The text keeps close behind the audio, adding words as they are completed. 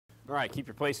All right, keep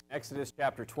your place in Exodus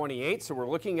chapter 28. So we're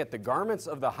looking at the garments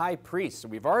of the high priest. So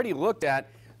we've already looked at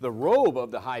the robe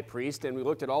of the high priest, and we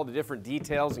looked at all the different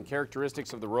details and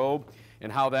characteristics of the robe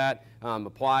and how that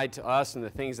applied to us and the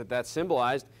things that that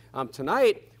symbolized.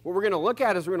 Tonight, what we're going to look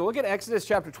at is we're going to look at Exodus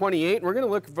chapter 28, and we're going to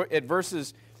look at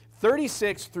verses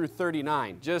 36 through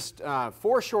 39. Just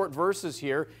 4 short verses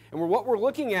here. And what we're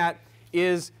looking at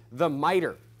is the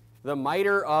mitre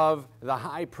of the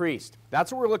high priest.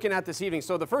 That's what we're looking at this evening.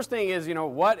 So the first thing is,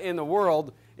 what in the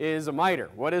world is a mitre?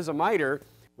 What is a mitre?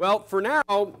 Well, for now,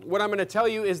 what I'm going to tell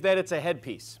you is that it's a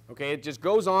headpiece. Okay, it just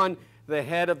goes on the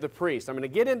head of the priest. I'm going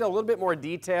to get into a little bit more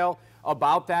detail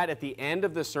about that at the end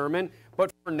of the sermon,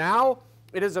 but for now,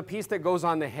 it is a piece that goes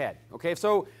on the head. Okay,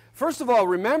 so first of all,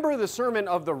 remember the sermon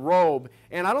of the robe,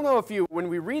 and I don't know if when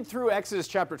we read through Exodus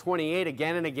chapter 28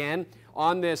 again and again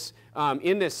on this,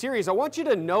 in this series, I want you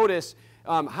to notice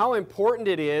how important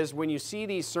it is when you see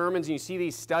these sermons and you see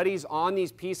these studies on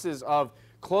these pieces of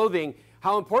clothing,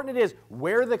 how important it is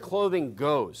where the clothing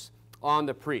goes on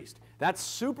the priest. That's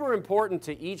super important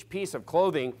to each piece of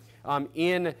clothing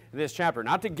in this chapter.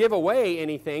 Not to give away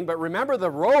anything, but remember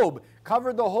the robe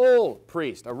covered the whole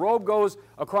priest. A robe goes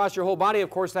across your whole body. Of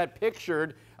course, that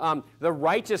pictured the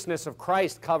righteousness of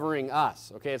Christ covering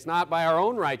us. Okay, it's not by our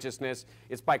own righteousness,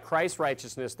 it's by Christ's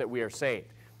righteousness that we are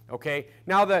saved. Okay,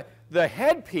 now the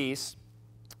headpiece,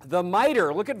 the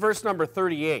mitre, look at verse number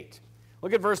 38.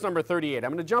 Look at verse number 38.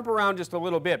 I'm going to jump around just a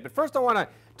little bit, but first I want to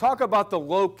talk about the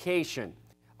location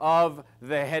of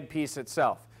the headpiece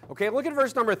itself. Okay, look at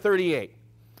verse number 38.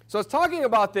 So it's talking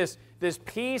about this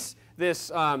piece,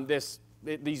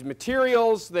 these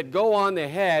materials that go on the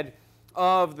head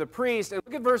of the priest. And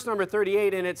look at verse number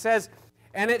 38, and it says,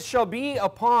 "And it shall be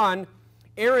upon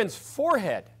Aaron's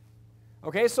forehead."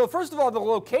 Okay, so first of all, the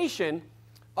location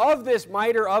of this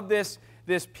mitre, of this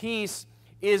piece,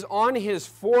 is on his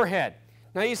forehead.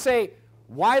 Now you say,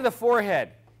 why the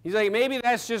forehead? He's like, maybe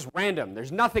that's just random.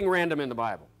 There's nothing random in the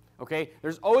Bible. Okay?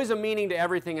 There's always a meaning to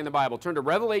everything in the Bible. Turn to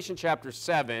Revelation chapter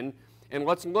 7, and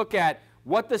let's look at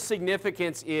what the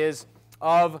significance is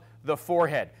of the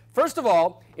forehead. First of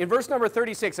all, in verse number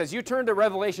 36, as you turn to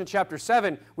Revelation chapter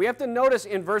 7, we have to notice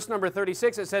in verse number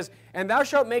 36, it says, "And thou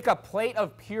shalt make a plate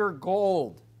of pure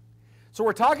gold." So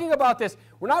we're talking about this.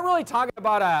 We're not really talking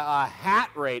about a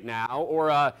hat right now or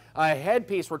a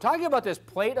headpiece. We're talking about this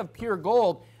plate of pure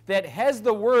gold that has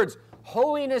the words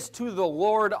 "Holiness to the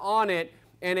Lord" on it,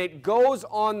 and it goes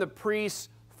on the priest's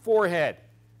forehead.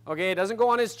 Okay, it doesn't go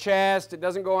on his chest, it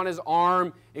doesn't go on his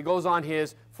arm, it goes on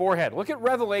his forehead. Look at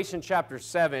Revelation chapter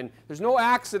 7. There's no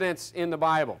accidents in the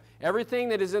Bible. Everything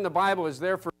that is in the Bible is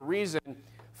there for a reason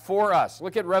for us.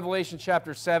 Look at Revelation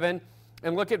chapter 7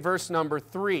 and look at verse number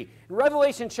 3. In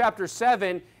Revelation chapter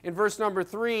 7, in verse number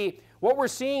 3, what we're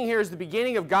seeing here is the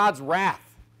beginning of God's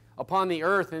wrath upon the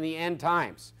earth in the end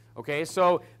times. Okay,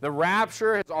 so the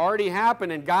rapture has already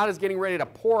happened, and God is getting ready to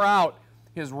pour out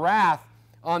his wrath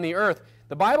on the earth.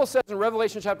 The Bible says in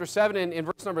Revelation chapter 7, in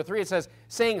verse number 3, it says,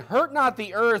 saying, "Hurt not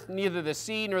the earth, neither the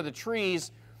sea, nor the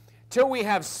trees, till we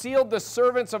have sealed the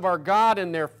servants of our God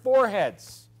in their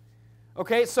foreheads."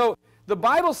 Okay, so the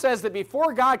Bible says that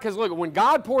before God, because look, when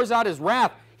God pours out his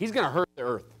wrath, he's going to hurt the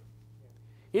earth.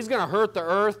 He's going to hurt the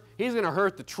earth. He's going to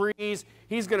hurt the trees.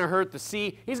 He's going to hurt the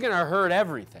sea. He's going to hurt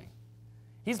everything.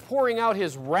 He's pouring out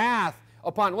his wrath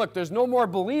upon, look, there's no more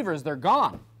believers. They're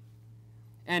gone.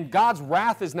 And God's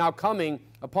wrath is now coming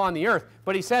upon the earth.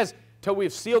 But he says, till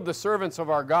we've sealed the servants of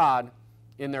our God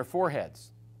in their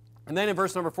foreheads. And then in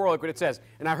verse number 4, look what it says.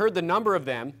 "And I heard the number of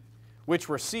them which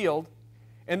were sealed,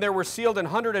 and there were sealed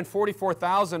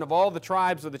 144,000 of all the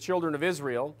tribes of the children of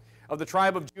Israel, of the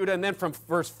tribe of Judah." And then from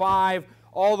verse 5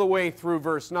 all the way through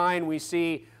verse 9, we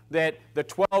see that the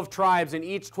 12 tribes, in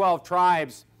each 12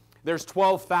 tribes, there's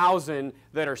 12,000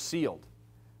 that are sealed.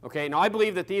 Okay, now I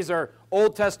believe that these are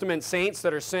Old Testament saints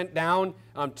that are sent down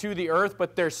to the earth,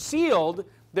 but they're sealed,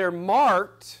 they're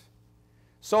marked,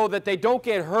 so that they don't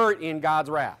get hurt in God's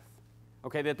wrath.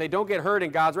 Okay, that they don't get hurt in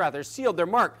God's wrath. They're sealed, they're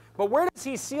marked. But where does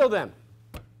he seal them?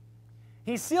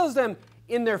 He seals them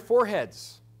in their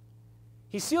foreheads.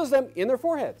 He seals them in their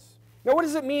foreheads. Now what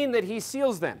does it mean that he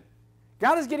seals them?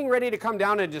 God is getting ready to come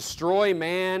down and destroy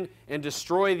man and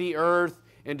destroy the earth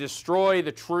and destroy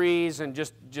the trees and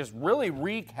just really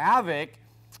wreak havoc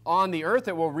on the earth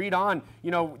that we'll read on.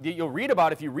 You'll read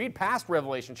about if you read past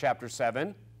Revelation chapter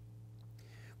 7.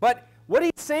 But what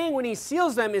he's saying when he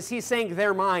seals them is he's saying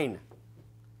they're mine.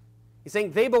 He's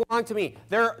saying they belong to me.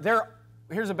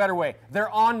 Here's a better way.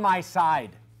 They're on my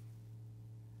side.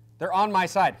 They're on my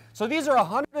side. So these are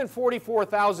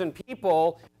 144,000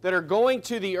 people that are going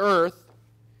to the earth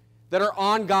that are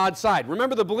on God's side.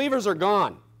 Remember, the believers are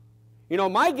gone. You know,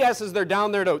 my guess is they're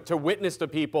down there to witness to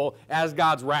people as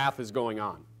God's wrath is going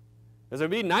on. Because it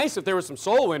would be nice if there were some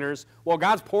soul winners while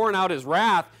God's pouring out his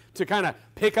wrath to kind of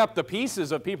pick up the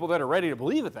pieces of people that are ready to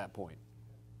believe at that point.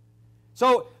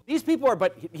 So these people are,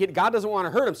 but God doesn't want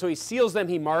to hurt them, so he seals them,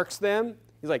 he marks them.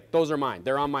 He's like, those are mine.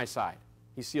 They're on my side.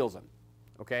 He seals them.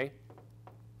 Okay?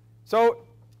 So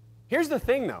here's the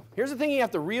thing, though. Here's the thing you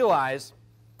have to realize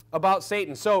about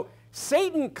Satan. So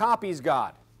Satan copies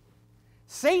God.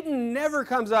 Satan never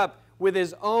comes up with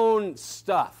his own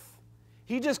stuff.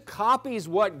 He just copies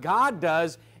what God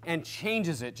does and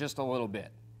changes it just a little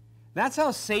bit. That's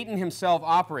how Satan himself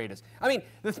operates. I mean,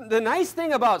 the nice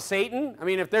thing about Satan, I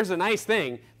mean, if there's a nice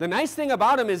thing, the nice thing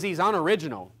about him is he's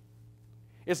unoriginal.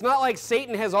 It's not like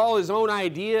Satan has all his own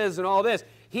ideas and all this.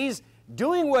 He's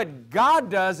doing what God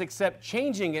does except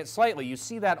changing it slightly. You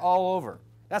see that all over.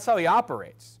 That's how he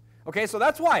operates. Okay, so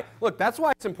that's why, look, that's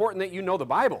why it's important that you know the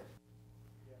Bible.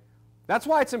 That's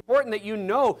why it's important that you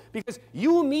know, because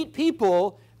you will meet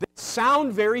people that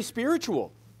sound very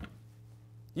spiritual.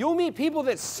 You'll meet people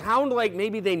that sound like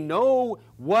maybe they know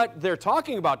what they're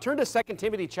talking about. Turn to 2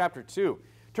 Timothy chapter 2.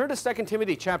 Turn to 2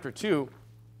 Timothy chapter 2,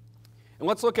 and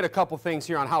let's look at a couple things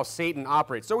here on how Satan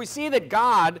operates. So we see that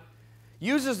God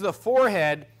uses the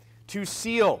forehead to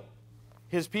seal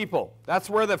his people. That's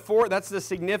where that's the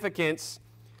significance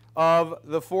of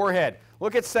the forehead.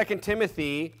 Look at 2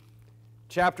 Timothy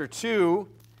chapter 2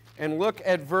 and look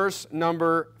at verse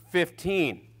number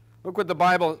 15. Look what the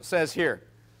Bible says here.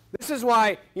 This is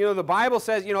why, you know, the Bible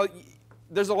says, you know,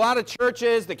 there's a lot of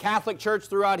churches, the Catholic Church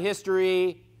throughout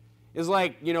history is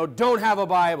like, you know, don't have a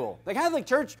Bible. The Catholic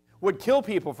Church would kill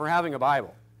people for having a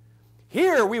Bible.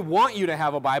 Here, we want you to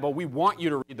have a Bible. We want you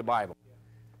to read the Bible.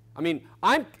 I mean,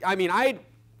 I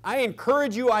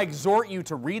encourage you, I exhort you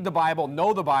to read the Bible,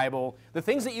 know the Bible. The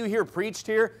things that you hear preached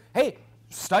here, hey,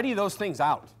 study those things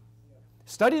out.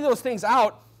 Study those things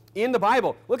out in the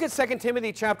Bible. Look at 2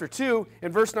 Timothy chapter 2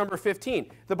 and verse number 15.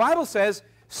 The Bible says,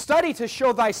 study to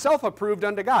show thyself approved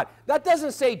unto God. That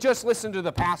doesn't say just listen to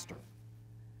the pastor.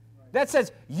 That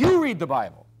says you read the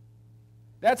Bible.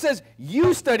 That says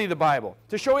you study the Bible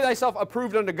to show thyself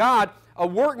approved unto God, a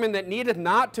workman that needeth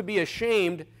not to be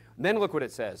ashamed. Then look what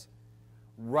it says,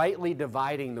 rightly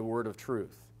dividing the word of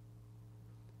truth.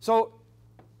 So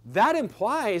that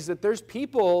implies that there's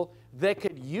people that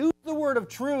could use the word of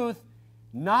truth,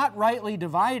 not rightly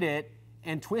divide it,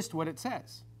 and twist what it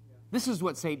says. This is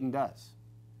what Satan does.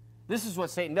 This is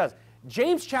what Satan does.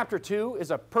 James chapter 2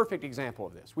 is a perfect example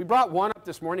of this. We brought one up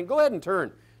this morning. Go ahead and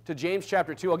turn to James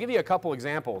chapter 2. I'll give you a couple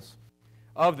examples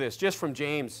of this just from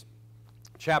James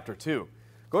chapter 2.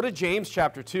 Go to James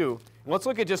chapter 2, and let's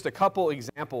look at just a couple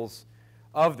examples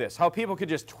of this, how people could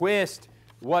just twist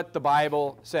what the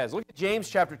Bible says. Look at James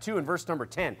chapter 2 and verse number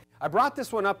 10. I brought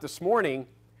this one up this morning,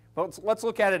 but let's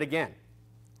look at it again.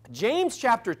 James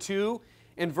chapter 2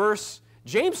 and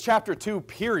James chapter 2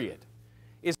 period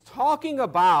is talking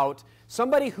about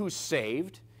somebody who's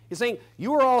saved. He's saying,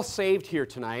 you are all saved here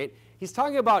tonight. He's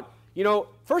talking about, you know,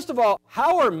 first of all,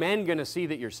 how are men going to see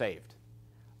that you're saved?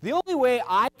 The only way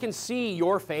I can see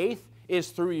your faith is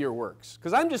through your works.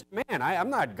 Because I'm just man. I'm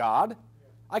not God.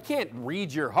 I can't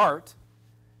read your heart.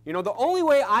 You know, the only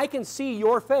way I can see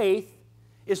your faith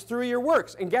is through your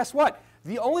works. And guess what?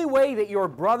 The only way that your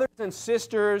brothers and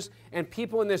sisters and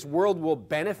people in this world will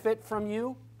benefit from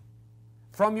you,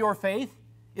 from your faith,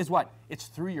 is what? It's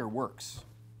through your works.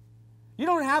 You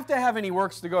don't have to have any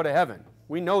works to go to heaven.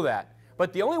 We know that.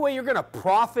 But the only way you're going to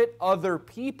profit other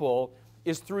people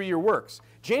is through your works.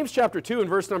 James chapter 2 and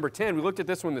verse number 10, we looked at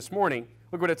this one this morning.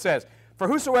 Look what it says. For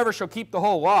whosoever shall keep the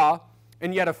whole law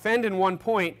and yet offend in one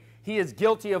point, he is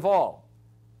guilty of all.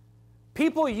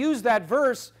 People use that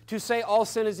verse to say all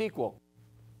sin is equal,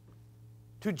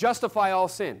 to justify all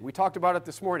sin. We talked about it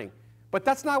this morning. But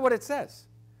that's not what it says.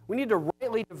 We need to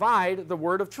rightly divide the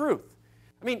word of truth.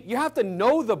 I mean, you have to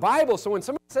know the Bible, so when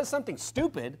somebody says something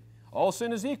stupid, all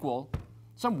sin is equal,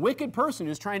 some wicked person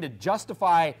who's trying to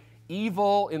justify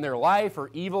evil in their life or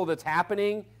evil that's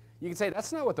happening, you can say,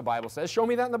 that's not what the Bible says. Show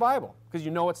me that in the Bible, because you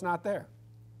know it's not there.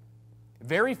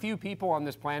 Very few people on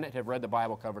this planet have read the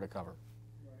Bible cover to cover.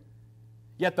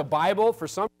 Yet the Bible, for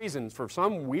some reason, for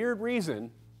some weird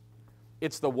reason,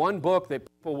 it's the one book that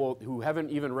people who haven't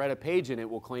even read a page in it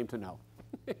will claim to know.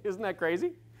 Isn't that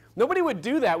crazy? Nobody would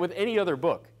do that with any other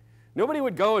book. Nobody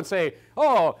would go and say,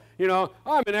 oh, you know,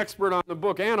 I'm an expert on the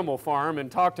book Animal Farm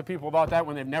and talk to people about that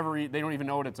when they don't even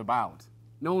know what it's about.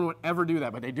 No one would ever do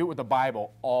that, but they do it with the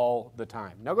Bible all the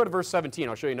time. Now go to verse 17.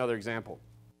 I'll show you another example.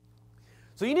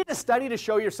 So you need to study to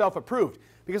show yourself approved.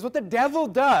 Because what the devil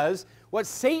does, what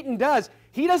Satan does,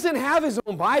 he doesn't have his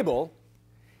own Bible.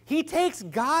 He takes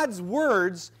God's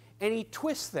words and he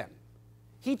twists them.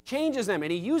 He changes them,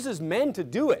 and he uses men to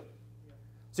do it.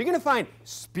 So you're going to find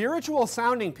spiritual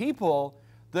sounding people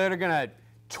that are going to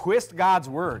twist God's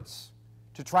words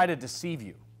to try to deceive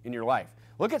you in your life.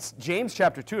 Look at James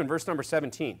chapter 2 and verse number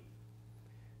 17.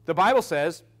 The Bible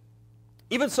says,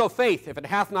 even so faith, if it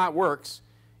hath not works,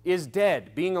 is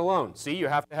dead, being alone. See, you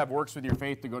have to have works with your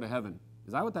faith to go to heaven.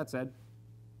 Is that what that said?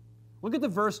 Look at the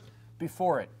verse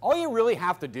before it. All you really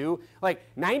have to do, like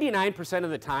 99% of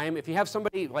the time, if you have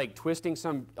somebody like twisting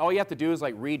all you have to do is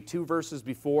like read 2 verses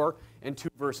before and 2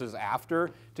 verses after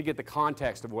to get the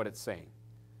context of what it's saying.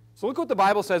 So look what the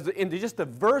Bible says in just the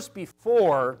verse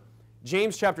before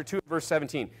James chapter 2, verse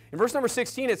 17. In verse number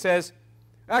 16 it says,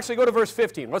 actually go to verse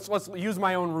 15. Let's use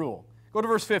my own rule. Go to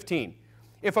verse 15.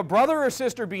 If a brother or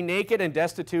sister be naked and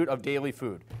destitute of daily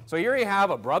food. So here you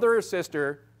have a brother or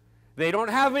sister. They don't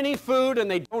have any food and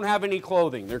they don't have any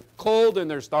clothing. They're cold and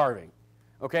they're starving.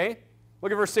 Okay?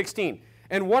 Look at verse 16.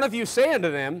 And one of you say unto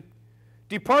them,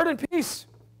 depart in peace,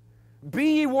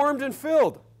 be ye warmed and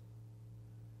filled.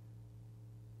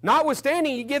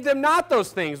 Notwithstanding, ye give them not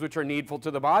those things which are needful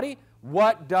to the body.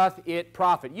 What doth it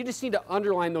profit? You just need to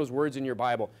underline those words in your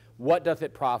Bible. What doth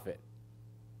it profit?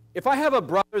 If I have a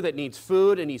brother that needs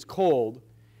food and he's cold,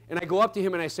 and I go up to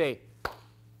him and I say,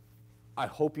 I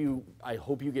hope you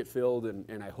get filled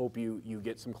and I hope you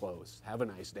get some clothes. Have a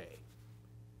nice day.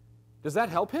 Does that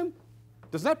help him?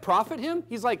 Does that profit him?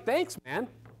 He's like, thanks, man.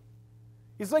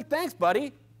 He's like, thanks,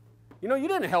 buddy. You know, you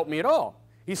didn't help me at all.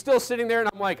 He's still sitting there and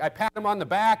I'm like, I pat him on the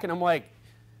back and I'm like,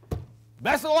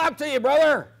 best of luck to you,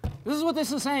 brother. This is what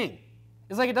this is saying.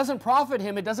 It's like it doesn't profit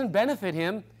him. It doesn't benefit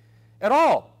him at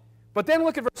all. But then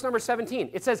look at verse number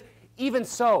 17. It says, even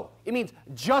so. It means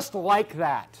just like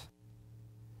that.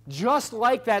 Just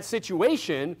like that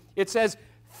situation, it says,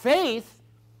 faith,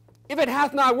 if it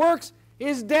hath not works,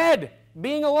 is dead,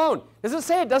 being alone. Does it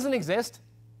say it doesn't exist?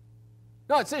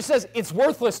 No, it says it's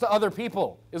worthless to other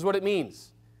people, is what it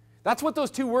means. That's what those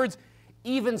 2 words,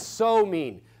 even so,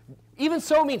 mean. Even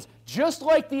so means, just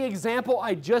like the example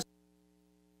I just,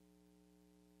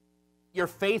 your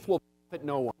faith will profit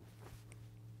no one.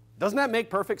 Doesn't that make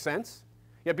perfect sense?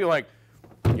 You have to be like,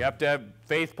 you have to have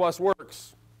faith plus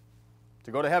works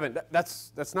to go to heaven.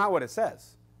 That's not what it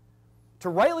says. To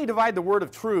rightly divide the word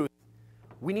of truth,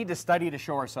 we need to study to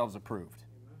show ourselves approved.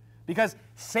 Because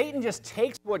Satan just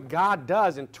takes what God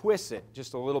does and twists it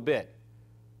just a little bit.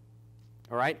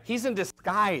 All right? He's in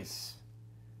disguise.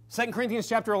 2 Corinthians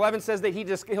chapter 11 says that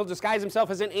he'll disguise himself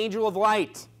as an angel of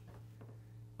light.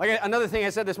 Like another thing I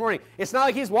said this morning, it's not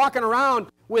like he's walking around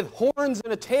with horns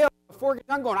and a tail and a forked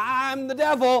tongue going, I'm the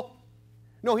devil.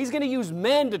 No, he's going to use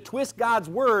men to twist God's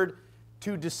word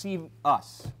to deceive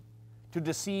us, to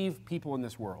deceive people in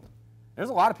this world. There's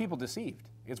a lot of people deceived.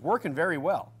 It's working very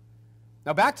well.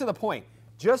 Now back to the point.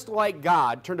 Just like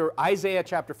God, turn to Isaiah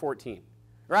chapter 14.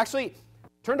 Or actually,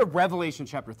 turn to Revelation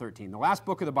chapter 13, the last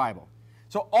book of the Bible.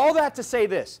 So all that to say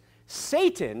this,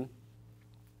 Satan,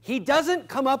 he doesn't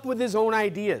come up with his own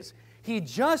ideas. He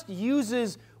just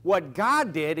uses what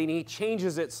God did and he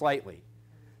changes it slightly.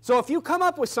 So if you come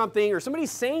up with something or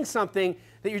somebody's saying something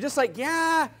that you're just like,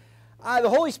 yeah, the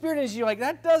Holy Spirit is, you're like,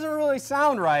 that doesn't really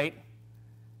sound right.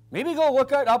 Maybe go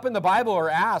look it up in the Bible or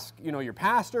ask, your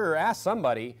pastor or ask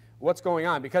somebody what's going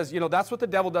on. Because, that's what the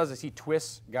devil does, is he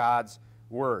twists God's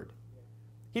word.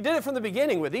 He did it from the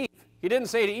beginning with Eve. He didn't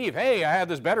say to Eve, hey, I have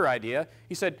this better idea.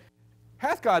 He said,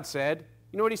 hath God said?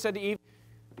 You know what he said to Eve?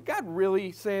 Did God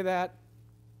really say that?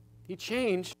 He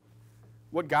changed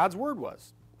what God's word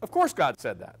was. Of course God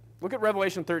said that. Look at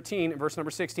Revelation 13, verse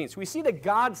number 16. So we see that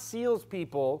God seals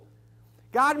people.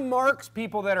 God marks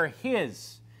people that are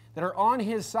his, that are on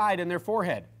his side in their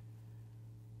forehead.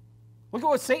 Look at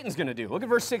what Satan's going to do. Look at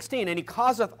verse 16. And he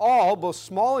causeth all, both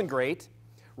small and great,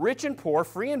 rich and poor,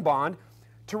 free and bond,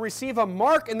 to receive a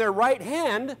mark in their right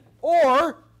hand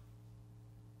or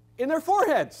in their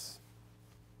foreheads.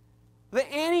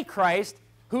 The Antichrist,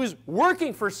 who's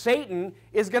working for Satan,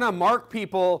 is going to mark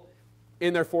people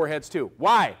in their foreheads too.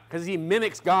 Why? Because he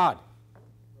mimics God.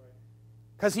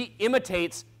 Because he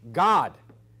imitates God.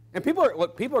 And people are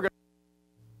going to.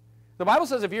 The Bible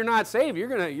says if you're not saved, you're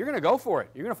going to go for it.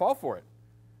 You're going to fall for it.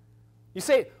 You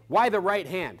say, why the right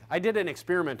hand? I did an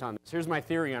experiment on this. Here's my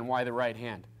theory on why the right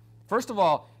hand. First of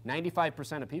all,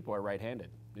 95% of people are right-handed.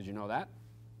 Did you know that?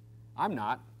 I'm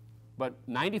not. But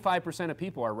 95% of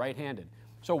people are right-handed.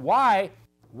 So why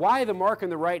the mark in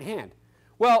the right hand?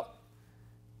 Well,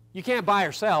 you can't buy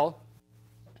or sell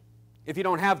if you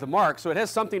don't have the mark, so it has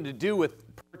something to do with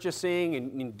purchasing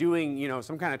and doing,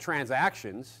 some kind of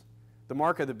transactions, the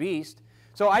mark of the beast.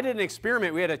 So I did an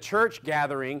experiment. We had a church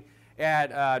gathering,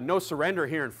 at No Surrender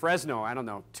here in Fresno, I don't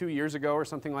know, 2 years ago or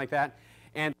something like that.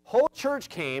 And the whole church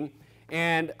came,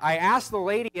 and I asked the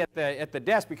lady at the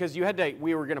desk, because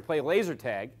we were going to play laser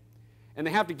tag, and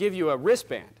they have to give you a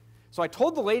wristband. So I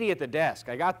told the lady at the desk,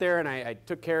 I got there and I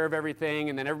took care of everything,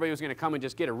 and then everybody was going to come and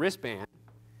just get a wristband.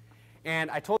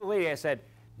 And I told the lady, I said,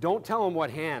 don't tell them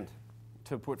what hand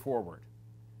to put forward.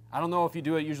 I don't know if you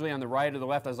do it usually on the right or the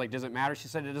left. I was like, does it matter? She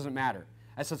said, it doesn't matter.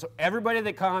 I said, so everybody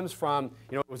that comes from,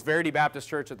 it was Verity Baptist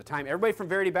Church at the time. Everybody from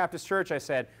Verity Baptist Church, I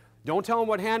said, don't tell them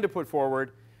what hand to put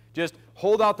forward. Just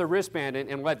hold out the wristband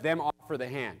and let them offer the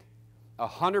hand.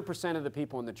 100% of the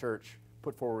people in the church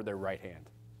put forward their right hand.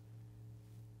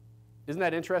 Isn't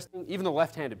that interesting? Even the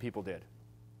left-handed people did.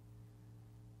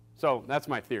 So that's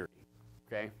my theory,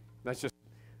 okay? That's just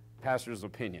pastor's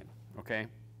opinion, okay?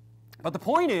 But the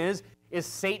point is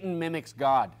Satan mimics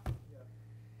God.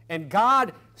 And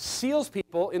God seals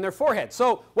people in their forehead.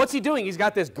 So what's he doing? He's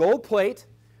got this gold plate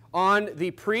on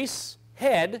the priest's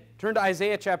head. Turn to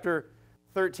Isaiah chapter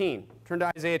 13. Turn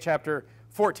to Isaiah chapter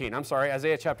 14. I'm sorry,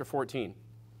 Isaiah chapter 14.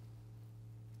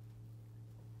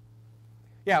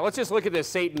 Yeah, let's just look at this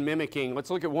Satan mimicking. Let's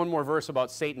look at one more verse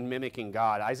about Satan mimicking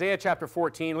God. Isaiah chapter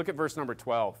 14, look at verse number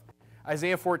 12.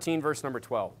 Isaiah 14, verse number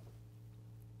 12.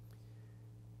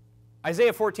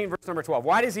 Isaiah 14, verse number 12.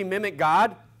 Why does he mimic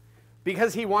God?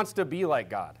 Because he wants to be like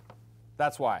God.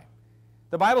 That's why.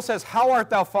 The Bible says, how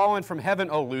art thou fallen from heaven,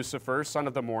 O Lucifer, son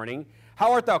of the morning?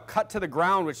 How art thou cut to the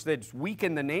ground, which didst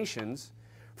weaken the nations?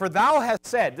 For thou hast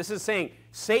said, this is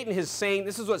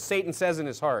what Satan says in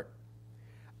his heart.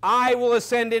 I will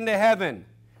ascend into heaven.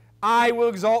 I will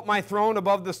exalt my throne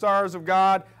above the stars of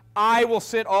God. I will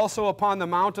sit also upon the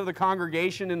mount of the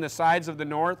congregation in the sides of the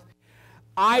north.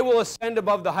 I will ascend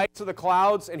above the heights of the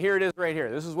clouds. And here it is right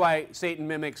here. This is why Satan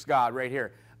mimics God right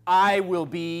here. I will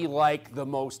be like the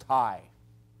Most High.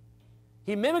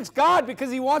 He mimics God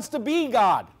because he wants to be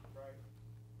God. Right.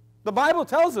 The Bible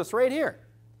tells us right here.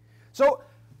 So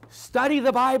study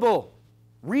the Bible.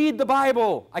 Read the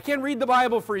Bible. I can't read the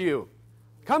Bible for you.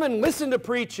 Come and listen to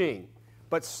preaching,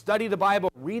 but study the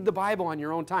Bible. Read the Bible on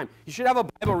your own time. You should have a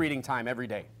Bible reading time every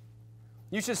day.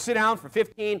 You should sit down for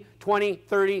 15, 20,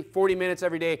 30, 40 minutes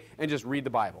every day and just read the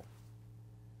Bible.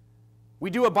 We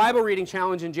do a Bible reading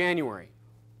challenge in January.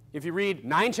 If you read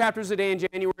 9 chapters a day in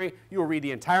January, you will read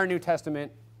the entire New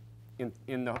Testament in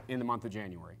the month of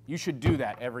January. You should do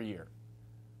that every year.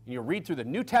 And you'll read through the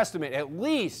New Testament at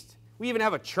least. We even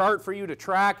have a chart for you to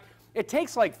track. It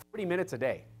takes like 40 minutes a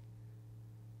day.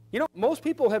 Most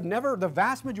people the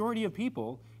vast majority of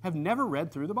people have never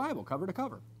read through the Bible cover to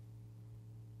cover.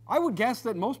 I would guess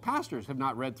that most pastors have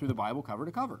not read through the Bible cover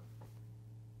to cover.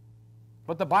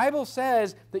 But the Bible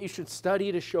says that you should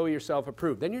study to show yourself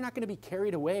approved. Then you're not going to be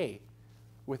carried away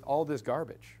with all this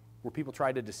garbage where people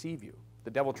try to deceive you.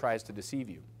 The devil tries to deceive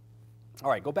you. All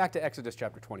right, go back to Exodus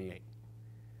chapter 28.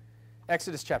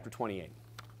 Exodus chapter 28.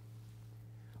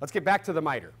 Let's get back to the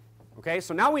mitre. Okay,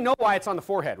 so now we know why it's on the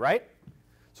forehead, right?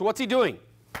 So what's he doing?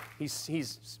 He's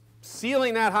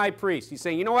sealing that high priest. He's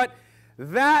saying, you know what?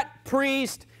 That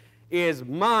priest is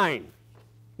mine.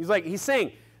 He's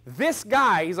saying, this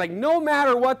guy, he's like, no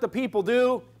matter what the people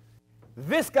do,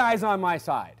 this guy's on my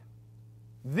side.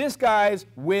 This guy's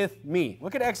with me.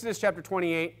 Look at Exodus chapter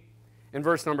 28 and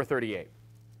verse number 38.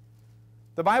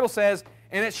 The Bible says,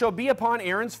 and it shall be upon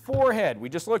Aaron's forehead. We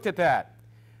just looked at that.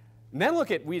 And then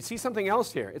we see something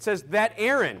else here. It says that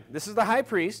Aaron, this is the high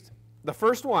priest, the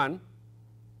first one,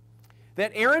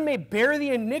 that Aaron may bear the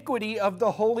iniquity of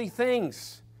the holy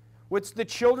things, which the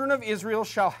children of Israel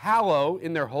shall hallow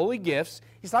in their holy gifts.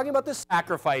 He's talking about the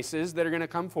sacrifices that are going to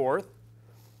come forth.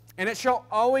 And it shall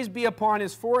always be upon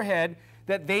his forehead,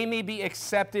 that they may be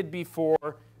accepted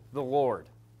before the Lord.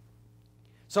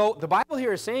 So the Bible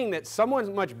here is saying that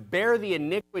someone must bear the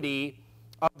iniquity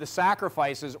of the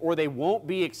sacrifices, or they won't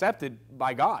be accepted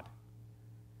by God.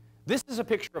 This is a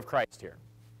picture of Christ here.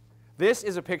 This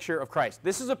is a picture of Christ.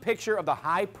 This is a picture of the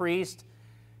high priest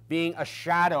being a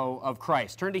shadow of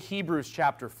Christ. Turn to Hebrews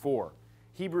chapter 4.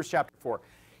 Hebrews chapter 4.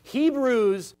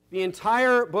 Hebrews, the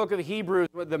entire book of Hebrews,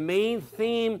 the main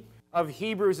theme of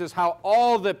Hebrews is how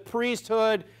all the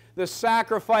priesthood, the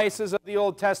sacrifices of the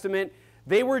Old Testament,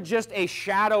 they were just a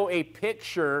shadow, a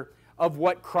picture of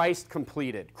what Christ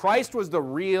completed. Christ was the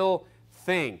real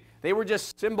thing. They were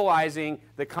just symbolizing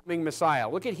the coming Messiah.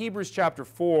 Look at Hebrews chapter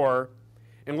 4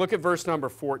 and look at verse number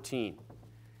 14.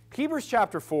 Hebrews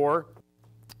chapter 4,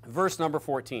 verse number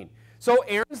 14. So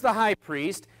Aaron's the high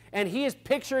priest, and he is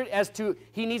pictured as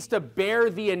he needs to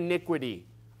bear the iniquity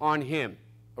on him.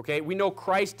 Okay, we know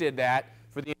Christ did that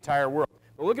for the entire world.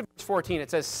 But look at verse 14.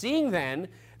 It says, seeing then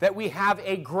that we have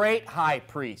a great high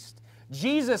priest,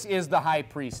 Jesus is the high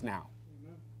priest now.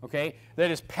 Okay?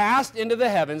 That is passed into the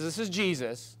heavens. This is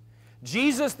Jesus.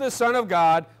 Jesus, the Son of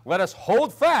God, let us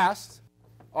hold fast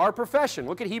our profession.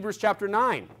 Look at Hebrews chapter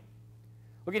 9.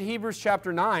 Look at Hebrews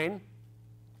chapter 9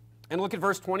 and look at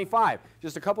verse 25.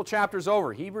 Just a couple chapters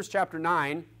over. Hebrews chapter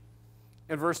 9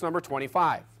 and verse number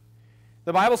 25.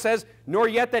 The Bible says, nor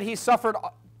yet that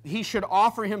he should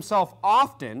offer himself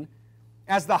often,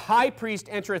 as the high priest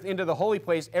entereth into the holy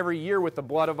place every year with the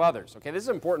blood of others. Okay, this is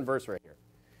an important verse right here.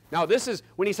 Now this is,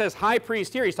 when he says high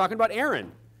priest here, he's talking about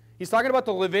Aaron. He's talking about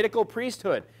the Levitical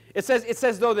priesthood. It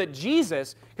says though that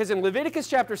Jesus, because in Leviticus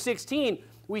chapter 16,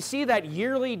 we see that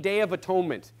yearly Day of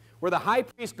Atonement, where the high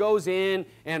priest goes in,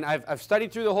 and I've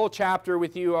studied through the whole chapter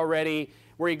with you already,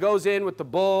 where he goes in with the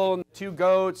bull and the 2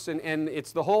 goats, and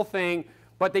it's the whole thing,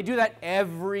 but they do that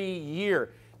every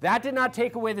year. That did not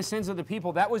take away the sins of the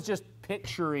people. That was just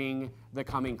picturing the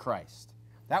coming Christ.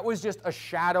 That was just a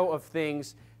shadow of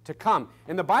things to come.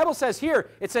 And the Bible says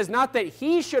here, it says not that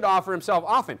he should offer himself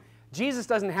often. Jesus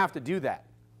doesn't have to do that.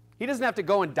 He doesn't have to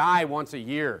go and die once a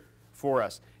year for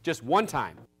us. Just one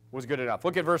time was good enough.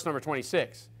 Look at verse number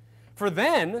 26. For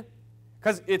then,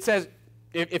 because it says,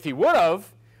 if he would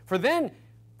have, for then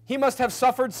he must have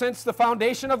suffered since the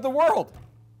foundation of the world.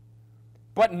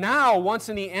 But now, once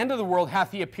in the end of the world,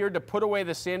 hath he appeared to put away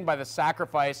the sin by the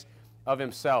sacrifice of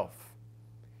himself.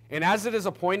 And as it is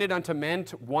appointed unto men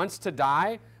once to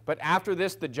die, but after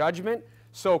this the judgment,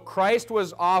 so Christ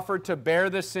was offered to bear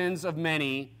the sins of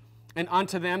many, and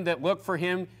unto them that look for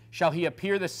him shall he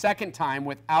appear the second time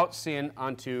without sin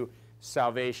unto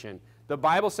salvation. The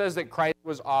Bible says that Christ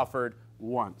was offered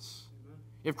once.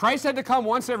 If Christ had to come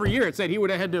once every year, it said he would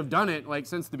have had to have done it like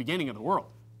since the beginning of the world.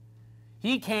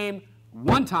 He came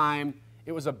one time.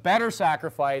 It was a better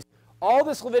sacrifice. All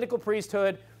this Levitical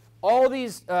priesthood, all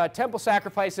these temple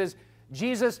sacrifices,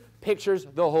 Jesus pictures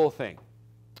the whole thing.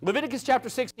 Leviticus chapter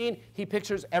 16, he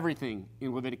pictures everything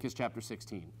in Leviticus chapter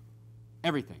 16.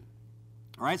 Everything.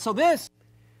 All right, so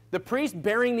the priest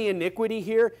bearing the iniquity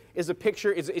here is a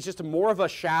picture, it's just more of a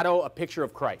shadow, a picture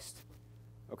of Christ.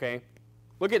 Okay?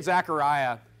 Look at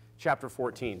Zechariah chapter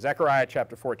 14. Zechariah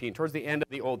chapter 14. Towards the end of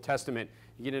the Old Testament,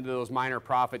 you get into those minor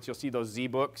prophets, you'll see those Z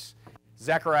books.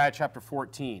 Zechariah chapter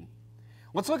 14.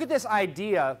 Let's look at this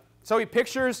idea. So he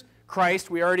pictures Christ.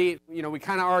 We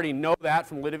kind of already know that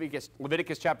from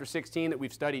Leviticus chapter 16 that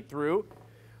we've studied through.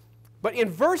 But in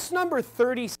verse number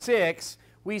 36,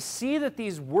 we see that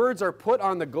these words are put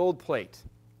on the gold plate.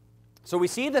 So we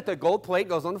see that the gold plate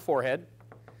goes on the forehead.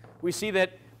 We see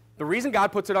that the reason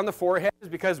God puts it on the forehead is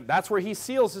because that's where he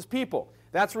seals his people.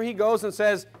 That's where he goes and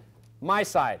says, my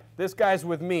side, this guy's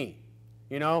with me.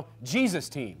 Jesus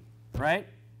team, right?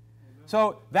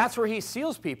 So that's where he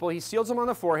seals people. He seals them on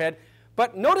the forehead.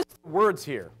 But notice the words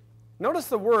here. Notice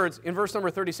the words in verse number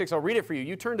 36. I'll read it for you.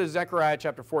 You turn to Zechariah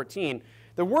chapter 14.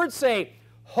 The words say,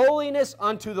 holiness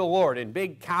unto the Lord, in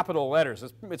big capital letters.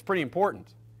 It's pretty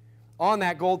important on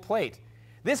that gold plate.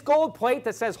 This gold plate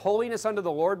that says holiness unto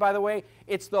the Lord, by the way,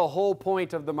 it's the whole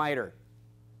point of the mitre.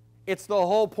 It's the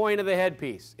whole point of the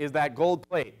headpiece, is that gold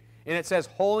plate. And it says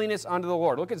holiness unto the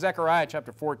Lord. Look at Zechariah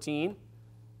chapter 14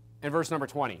 and verse number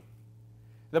 20.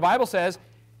 The Bible says,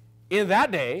 in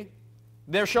that day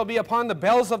there shall be upon the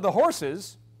bells of the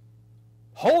horses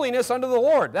holiness unto the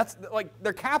Lord. That's like,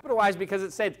 they're capitalized because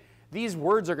it said these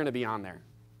words are going to be on there.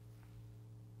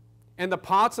 And the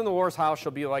pots in the Lord's house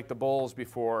shall be like the bowls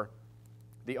before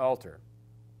the altar.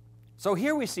 So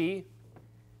here we see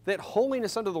that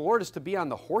holiness unto the Lord is to be on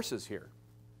the horses here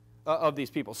of these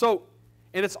people. So,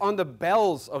 and it's on the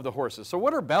bells of the horses. So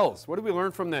what are bells? What do we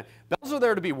learn from the bells? Are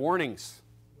there to be warnings.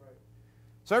 Right.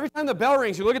 So every time the bell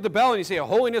rings, you look at the bell and you say,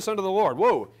 holiness unto the Lord.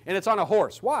 Whoa, and it's on a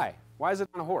horse. Why? Why is it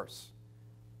on a horse?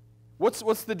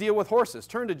 What's the deal with horses?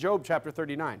 Turn to Job chapter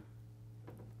 39.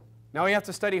 Now we have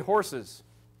to study horses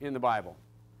in the Bible.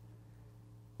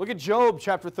 Look at Job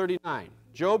chapter 39.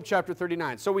 Job chapter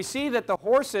 39. So we see that the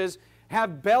horses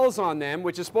have bells on them,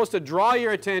 which is supposed to draw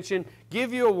your attention,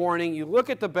 give you a warning. You look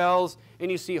at the bells,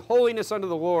 and you see holiness unto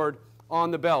the Lord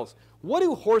on the bells. What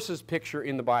do horses picture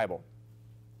in the Bible?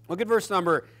 Look at verse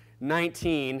number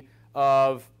 19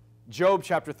 of Job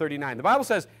chapter 39. The Bible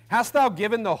says, hast thou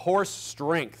given the horse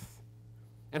strength,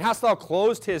 and hast thou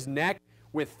closed his neck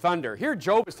with thunder? Here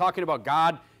Job is talking about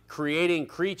God creating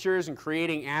creatures and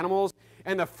creating animals.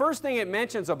 And the first thing it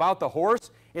mentions about the horse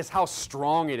is how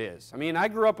strong it is. I mean, I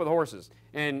grew up with horses.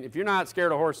 And if you're not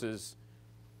scared of horses,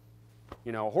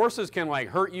 horses can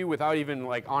hurt you without even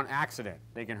on accident.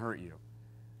 They can hurt you.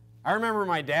 I remember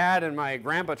my dad and my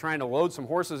grandpa trying to load some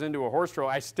horses into a horse trailer.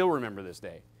 I still remember this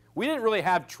day. We didn't really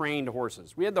have trained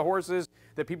horses. We had the horses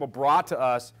that people brought to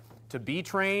us to be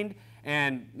trained.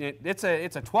 And it's a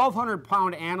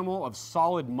 1,200-pound animal of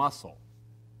solid muscle.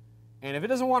 And if it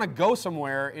doesn't want to go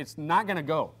somewhere, it's not going to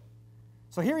go.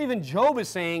 So here even Job is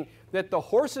saying that the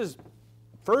horse's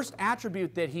first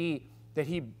attribute that he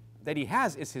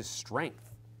has is his strength.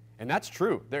 And that's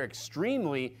true. They're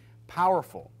extremely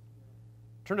powerful.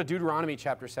 Turn to Deuteronomy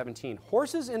chapter 17.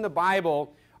 Horses in the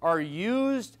Bible are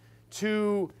used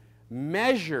to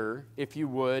measure, if you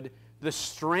would, the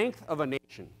strength of a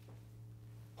nation.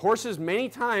 Horses many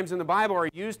times in the Bible are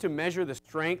used to measure the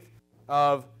strength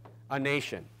of a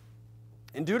nation.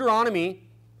 In Deuteronomy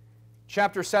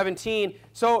chapter 17,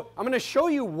 so I'm going to show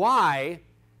you why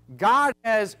God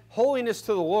has holiness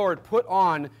to the Lord put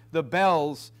on the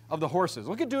bells of the horses.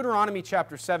 Look at Deuteronomy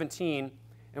chapter 17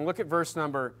 and look at verse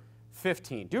number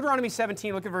 15. Deuteronomy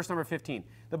 17, look at verse number 15.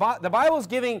 The Bible is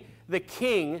giving the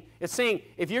king, it's saying,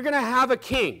 if you're going to have a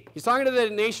king, he's talking to the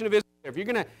nation of Israel,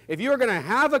 if you are going to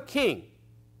have a king,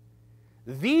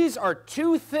 these are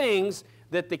two things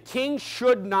that the king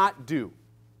should not do.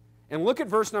 And look at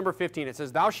verse number 15. It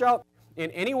says, thou shalt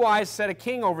in any wise set a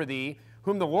king over thee,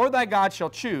 whom the Lord thy God shall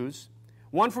choose,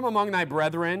 one from among thy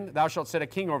brethren, thou shalt set a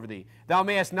king over thee. Thou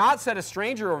mayest not set a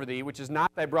stranger over thee, which is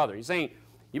not thy brother. He's saying,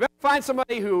 you better find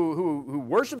somebody who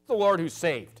worships the Lord, who's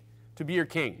saved, to be your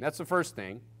king. That's the first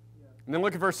thing. Yeah. And then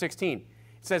look at verse 16. It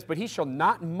says, but he shall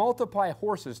not multiply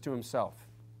horses to himself,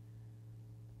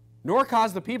 nor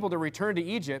cause the people to return to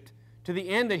Egypt, to the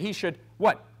end that he should,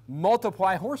 what?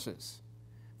 Multiply horses.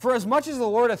 For as much as the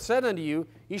Lord hath said unto you,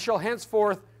 ye shall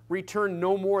henceforth return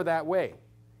no more that way.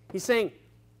 He's saying,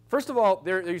 first of all,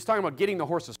 he's talking about getting the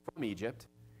horses from Egypt.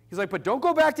 He's like, but don't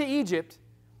go back to Egypt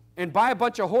and buy a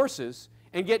bunch of horses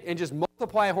and just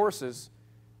multiply horses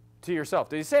to yourself.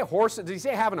 Did he say horses? Did he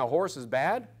say having a horse is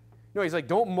bad? No, he's like,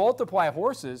 don't multiply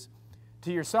horses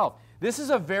to yourself. This is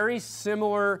a very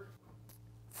similar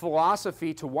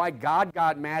philosophy to why God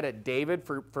got mad at David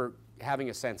for having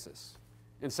a census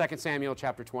in 2 Samuel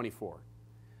chapter 24.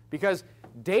 Because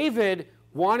David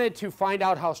wanted to find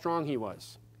out how strong he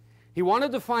was. He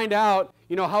wanted to find out,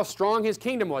 how strong his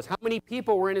kingdom was, how many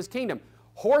people were in his kingdom.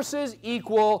 Horses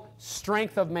equal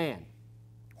strength of man.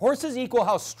 Horses equal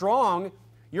how strong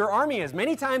your army is.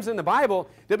 Many times in the Bible,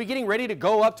 they'll be getting ready to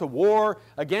go up to war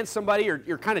against somebody, or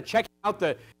you're kind of checking out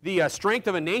the strength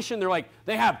of a nation. They're like,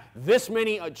 they have this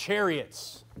many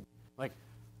chariots.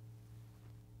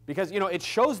 Because, it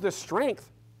shows the strength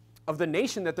of the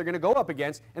nation that they're going to go up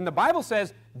against. And the Bible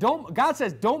says, God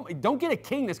says, don't get a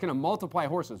king that's going to multiply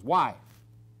horses. Why?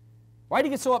 Why did he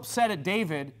get so upset at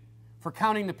David for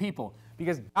counting the people?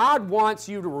 Because God wants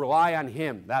you to rely on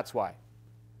him. That's why.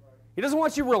 He doesn't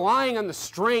want you relying on the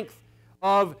strength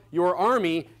of your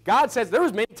army. God says there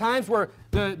was many times where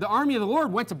the army of the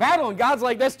Lord went to battle, and God's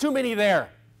like, there's too many there.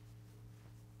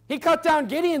 He cut down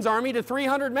Gideon's army to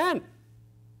 300 men.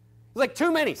 He's like,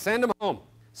 too many. Send them home.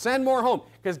 Send more home.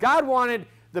 Because God wanted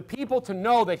the people to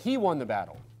know that he won the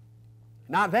battle,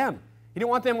 not them. He didn't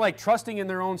want them trusting in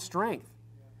their own strength.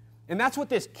 And that's what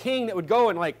this king that would go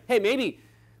and hey,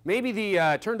 maybe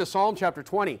turn to Psalm chapter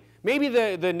 20. Maybe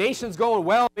the nation's going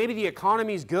well. Maybe the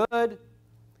economy's good.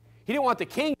 He didn't want the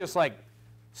king just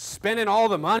spending all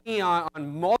the money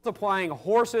on multiplying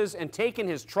horses and taking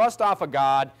his trust off of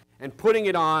God and putting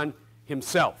it on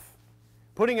himself,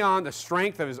 putting on the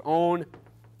strength of his own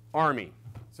army.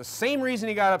 It's the same reason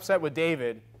he got upset with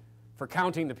David for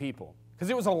counting the people, because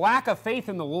it was a lack of faith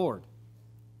in the Lord.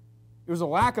 It was a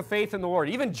lack of faith in the Lord.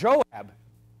 Even Joab,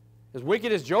 as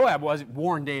wicked as Joab was,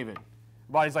 warned David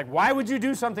about it. He's like, why would you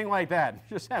do something like that?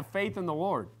 Just have faith in the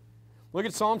Lord. Look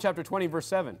at Psalm chapter 20, verse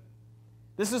 7.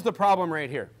 This is the problem right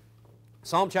here.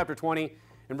 Psalm chapter 20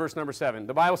 and verse number 7.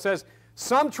 The Bible says,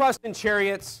 some trust in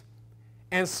chariots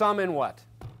and some in what?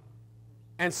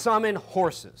 And some in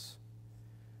horses.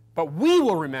 But we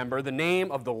will remember the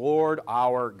name of the Lord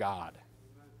our God.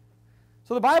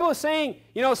 So the Bible is saying,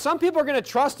 some people are going to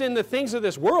trust in the things of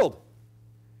this world.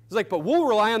 He's like, but we'll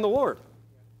rely on the Lord.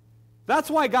 That's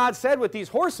why God said with these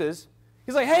horses,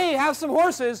 he's like, hey, have some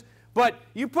horses, but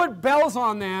you put bells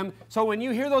on them, so when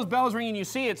you hear those bells ringing, you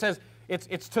see it says,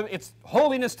 it's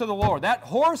holiness to the Lord. That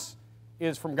horse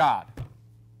is from God.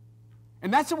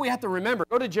 And that's what we have to remember.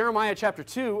 Go to Jeremiah chapter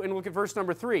 2 and look at verse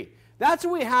number 3. That's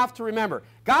what we have to remember.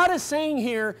 God is saying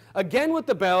here, again with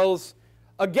the bells,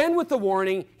 again with the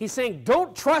warning, he's saying,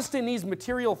 don't trust in these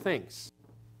material things.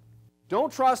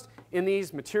 Don't trust in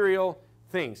these material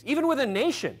things. Even with a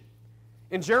nation.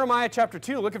 In Jeremiah chapter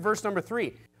 2, look at verse number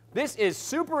 3. This is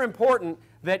super important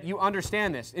that you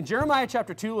understand this. In Jeremiah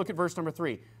chapter 2, look at verse number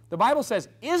 3. The Bible says,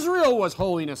 Israel was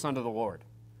holiness unto the Lord.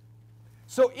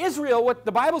 So Israel, what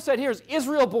the Bible said here is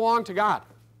Israel belonged to God.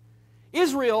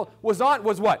 Israel was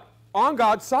what? on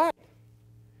God's side.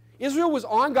 Israel was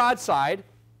on God's side,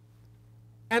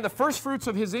 and the first fruits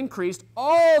of his increase,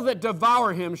 all that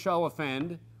devour him shall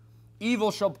offend,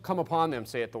 evil shall come upon them,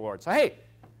 saith the Lord. So hey,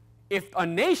 if a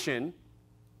nation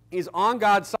is on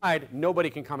God's side, nobody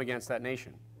can come against that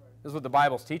nation. This is what the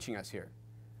Bible's teaching us here.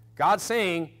 God's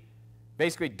saying,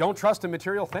 basically, don't trust in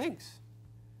material things.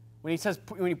 When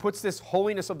he puts this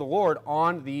holiness of the Lord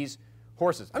on these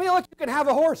horses. I mean, look, you can have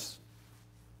a horse.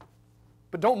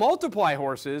 But don't multiply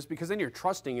horses, because then you're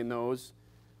trusting in those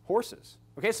horses.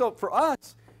 Okay, so for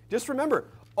us, just remember,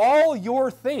 all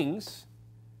your things,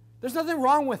 there's nothing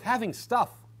wrong with having stuff.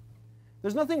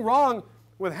 There's nothing wrong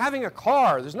with having a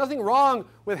car. There's nothing wrong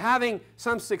with having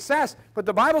some success. But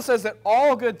the Bible says that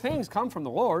all good things come from the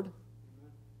Lord.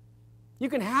 You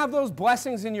can have those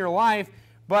blessings in your life,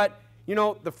 but you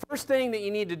know, the first thing that you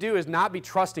need to do is not be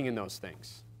trusting in those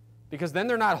things, because then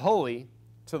they're not holy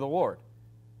to the Lord.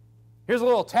 Here's a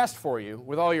little test for you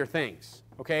with all your things,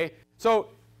 okay? So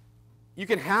you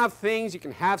can have things, you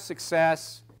can have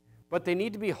success, but they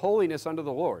need to be holiness unto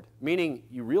the Lord, meaning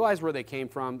you realize where they came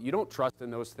from. You don't trust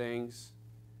in those things.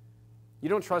 You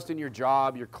don't trust in your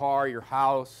job, your car, your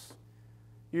house.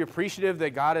 You're appreciative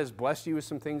that God has blessed you with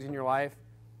some things in your life.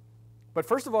 But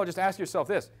first of all, just ask yourself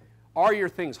this. Are your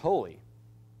things holy?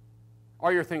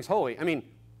 Are your things holy? I mean,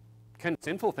 can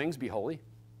sinful things be holy?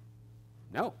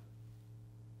 No.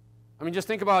 I mean, just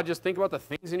think about the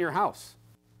things in your house.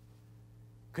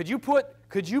 Could you put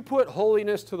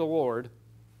holiness to the Lord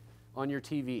on your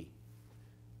TV?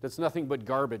 That's nothing but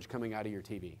garbage coming out of your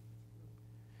TV.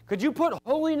 Could you put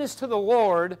holiness to the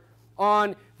Lord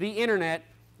on the internet,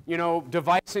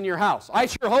 device in your house? I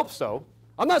sure hope so.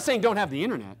 I'm not saying don't have the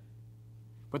internet.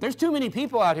 But there's too many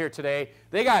people out here today.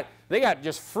 They got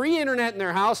just free internet in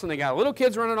their house, and they got little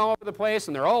kids running all over the place,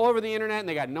 and they're all over the internet, and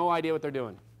they got no idea what they're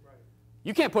doing. Right.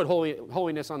 You can't put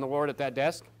holiness on the Lord at that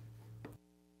desk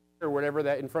or whatever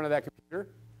that in front of that computer.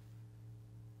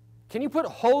 Can you put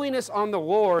holiness on the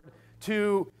Lord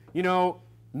to,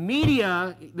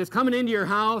 media that's coming into your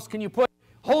house? Can you put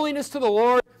holiness to the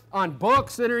Lord on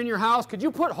books that are in your house? Could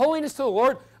you put holiness to the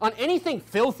Lord on anything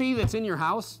filthy that's in your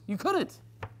house? You couldn't.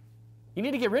 You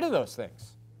need to get rid of those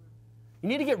things. You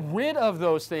need to get rid of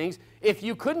those things if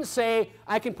you couldn't say,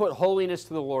 I can put holiness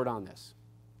to the Lord on this.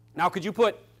 Now, could you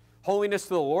put holiness to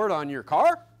the Lord on your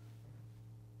car?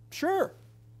 Sure.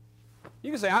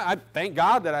 You can say, I thank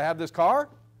God that I have this car.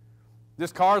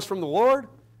 This car is from the Lord.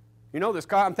 This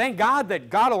car, thank God that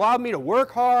God allowed me to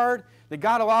work hard, that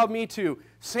God allowed me to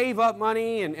save up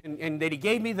money, and that He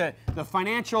gave me the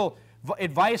financial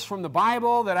advice from the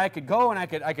Bible that I could go and I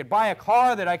could buy a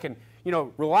car that I can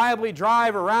reliably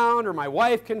drive around, or my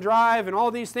wife can drive, and all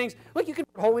these things. Look, you can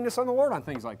put holiness on the Lord on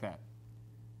things like that.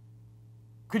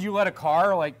 Could you let a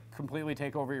car, completely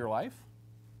take over your life?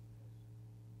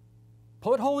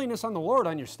 Put holiness on the Lord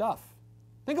on your stuff.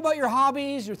 Think about your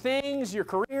hobbies, your things, your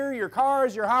career, your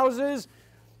cars, your houses,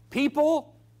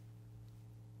 people.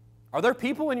 Are there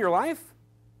people in your life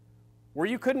where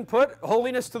you couldn't put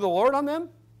holiness to the Lord on them?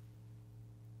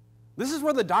 This is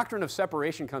where the doctrine of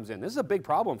separation comes in. This is a big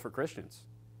problem for Christians.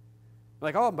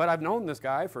 Like, oh, but I've known this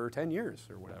guy for 10 years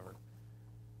or whatever.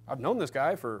 I've known this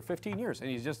guy for 15 years, and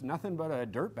he's just nothing but a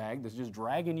dirtbag that's just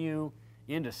dragging you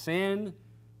into sin,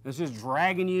 that's just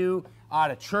dragging you out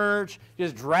of church,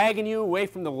 just dragging you away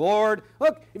from the Lord.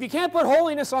 Look, if you can't put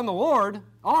holiness on the Lord,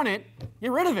 on it,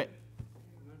 get rid of it.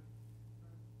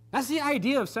 That's the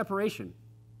idea of separation.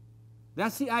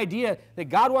 That's the idea that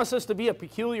God wants us to be a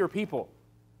peculiar people.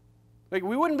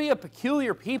 We wouldn't be a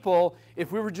peculiar people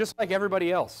if we were just like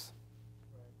everybody else.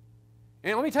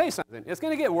 And let me tell you something. It's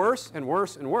going to get worse and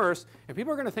worse and worse, and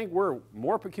people are going to think we're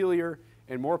more peculiar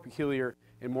and more peculiar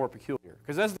and more peculiar.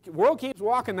 Because as the world keeps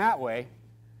walking that way,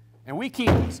 and we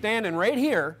keep standing right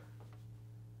here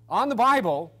on the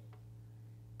Bible,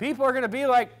 people are going to be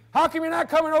like, how come you're not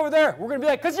coming over there? We're going to be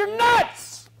like, because you're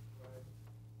nuts!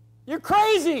 You're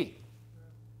crazy!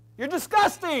 You're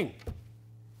disgusting!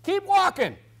 Keep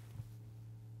walking!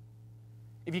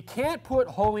 If you can't put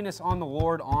holiness on the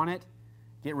Lord on it,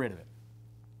 get rid of it,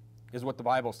 is what the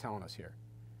Bible's telling us here.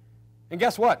 And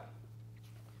guess what?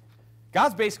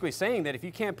 God's basically saying that if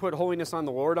you can't put holiness on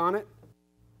the Lord on it,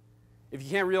 if you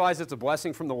can't realize it's a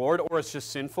blessing from the Lord, or it's just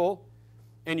sinful,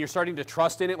 and you're starting to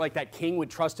trust in it like that king would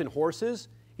trust in horses,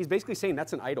 He's basically saying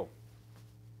that's an idol.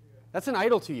 That's an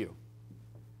idol to you.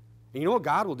 And you know what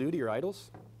God will do to your idols?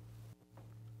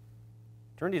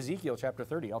 Turn to Ezekiel chapter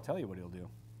 30. I'll tell you what He'll do.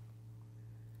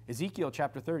 Ezekiel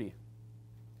chapter 30.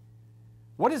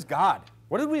 What is God?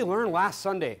 What did we learn last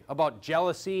Sunday about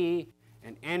jealousy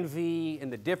and envy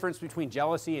and the difference between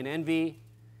jealousy and envy?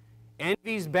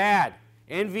 Envy's bad.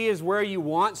 Envy is where you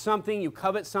want something, you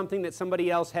covet something that somebody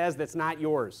else has that's not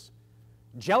yours.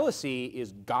 Jealousy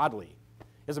is godly.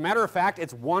 As a matter of fact,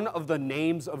 it's one of the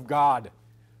names of God.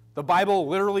 The Bible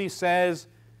literally says,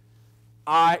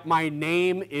 my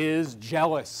name is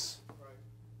jealous.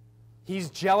 He's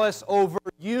jealous over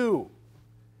you.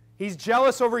 He's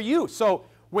jealous over you. So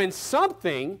when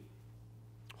something,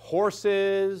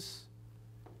 horses,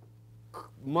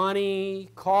 money,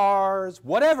 cars,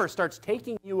 whatever, starts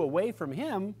taking you away from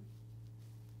him,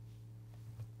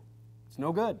 it's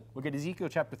no good. Look at Ezekiel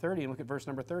chapter 30 and look at verse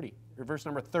number 30, or verse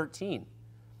number 13.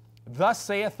 Thus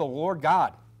saith the Lord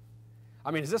God.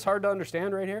 I mean, is this hard to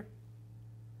understand right here?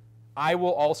 I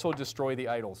will also destroy the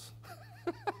idols.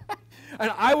 And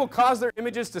I will cause their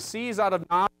images to cease out of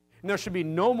Nod, and there should be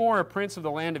no more a prince of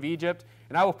the land of Egypt,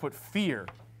 and I will put fear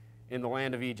in the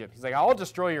land of Egypt. He's like, I'll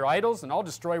destroy your idols, and I'll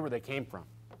destroy where they came from,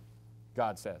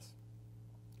 God says.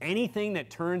 Anything that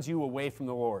turns you away from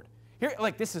the Lord. Here,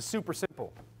 like, this is super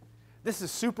simple. This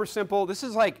is super simple. This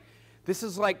is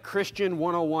like Christian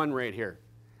 101 right here.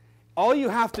 All you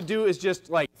have to do is just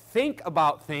like think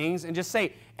about things and just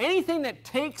say, anything that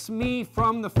takes me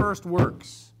from the first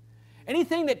works,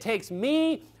 anything that takes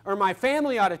me or my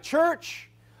family out of church,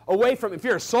 away from, if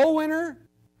you're a soul winner,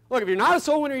 look, if you're not a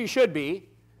soul winner, you should be.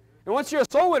 And once you're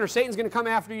a soul winner, Satan's going to come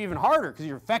after you even harder because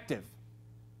you're effective,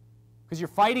 because you're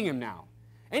fighting him now.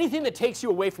 Anything that takes you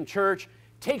away from church,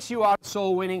 takes you out of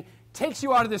soul winning, takes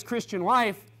you out of this Christian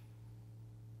life,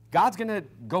 God's going to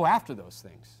go after those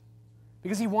things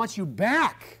because he wants you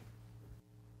back.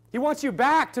 He wants you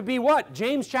back to be what?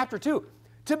 James chapter 2.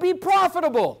 To be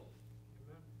profitable.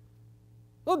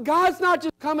 Look, God's not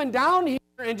just coming down here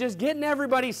and just getting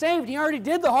everybody saved. He already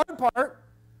did the hard part.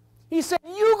 He said,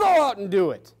 you go out and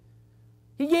do it.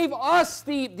 He gave us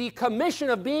the commission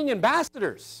of being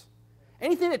ambassadors.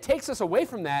 Anything that takes us away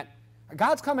from that,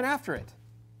 God's coming after it.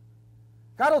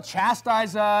 God will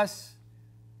chastise us,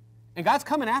 and God's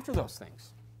coming after those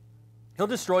things. He'll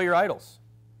destroy your idols.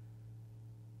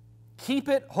 Keep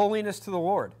it holiness to the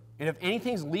Lord. And if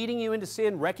anything's leading you into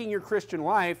sin, wrecking your Christian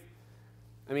life,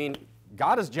 I mean,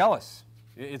 God is jealous.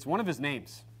 It's one of his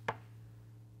names.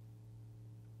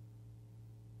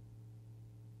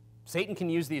 Satan can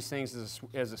use these things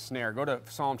as a snare. Go to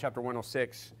Psalm chapter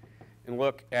 106 and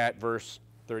look at verse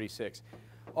 36.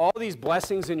 All these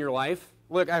blessings in your life,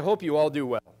 look, I hope you all do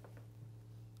well.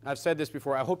 I've said this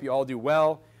before. I hope you all do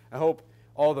well. I hope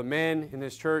all the men in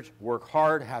this church work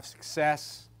hard, have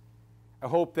success. I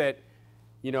hope that,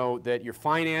 that your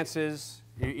finances,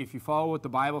 if you follow what the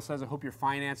Bible says, I hope your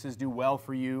finances do well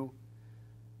for you.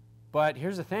 But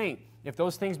here's the thing. If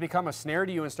those things become a snare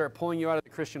to you and start pulling you out of the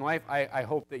Christian life, I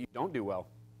hope that you don't do well.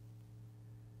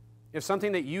 If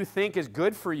something that you think is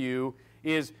good for you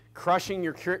is crushing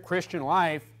your Christian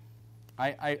life,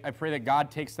 I pray that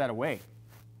God takes that away.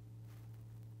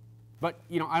 But,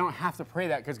 I don't have to pray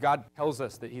that because God tells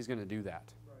us that he's going to do that.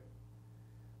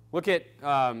 Look at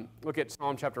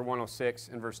Psalm chapter 106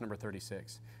 and verse number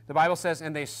 36. The Bible says,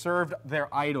 and they served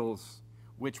their idols,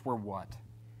 which were what?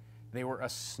 They were a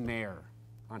snare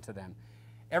unto them.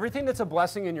 Everything that's a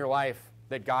blessing in your life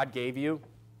that God gave you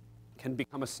can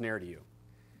become a snare to you.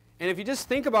 And if you just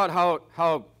think about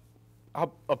how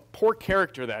a poor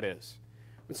character that is,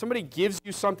 when somebody gives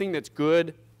you something that's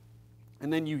good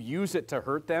and then you use it to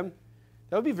hurt them,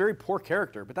 that would be very poor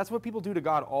character. But that's what people do to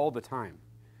God all the time.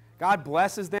 God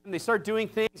blesses them. They start doing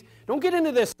things. Don't get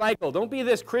into this cycle. Don't be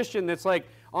this Christian that's like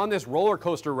on this roller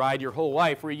coaster ride your whole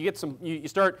life where you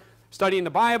start studying the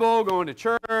Bible, going to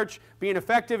church, being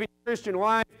effective in your Christian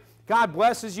life. God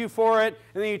blesses you for it,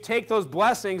 and then you take those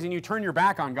blessings and you turn your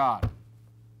back on God. And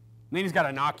then he's got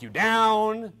to knock you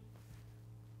down.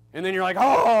 And then you're like,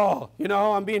 oh,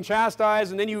 I'm being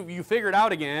chastised. And then you figure it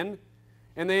out again.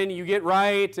 And then you get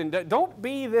right. And don't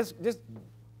be this, just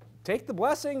take the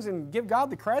blessings and give God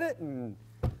the credit and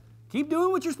keep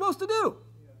doing what you're supposed to do.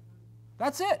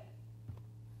 That's it.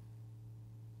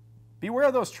 Beware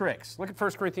of those tricks. Look at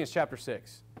 1 Corinthians chapter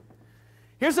 6.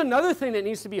 Here's another thing that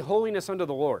needs to be holiness unto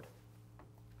the Lord.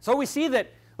 So we see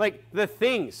that the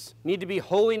things need to be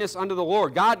holiness unto the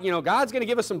Lord. God, God's going to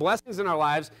give us some blessings in our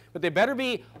lives, but they better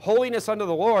be holiness unto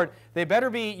the Lord. They better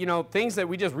be, things that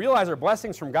we just realize are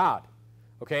blessings from God.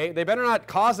 Okay? They better not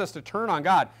cause us to turn on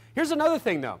God. Here's another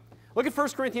thing, though. Look at 1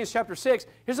 Corinthians chapter 6.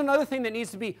 Here's another thing that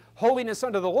needs to be holiness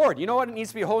unto the Lord. You know what needs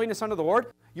to be holiness unto the Lord?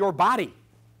 Your body.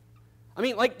 I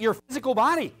mean, like your physical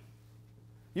body.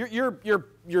 Your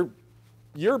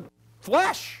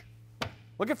flesh.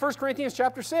 Look at 1 Corinthians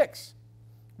chapter 6,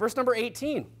 verse number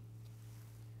 18.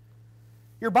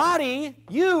 Your body,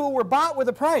 you were bought with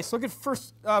a price. Look at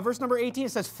verse number 18.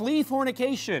 It says, flee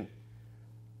fornication.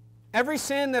 Every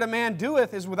sin that a man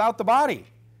doeth is without the body.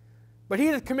 But he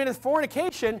that committeth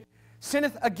fornication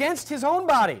sinneth against his own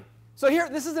body. So here,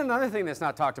 this is another thing that's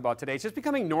not talked about today. It's just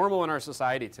becoming normal in our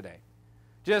society today.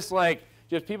 Just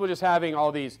people just having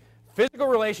all these physical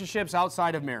relationships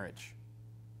outside of marriage.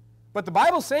 But the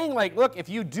Bible's saying, like, look, if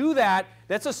you do that,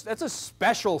 that's a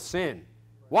special sin.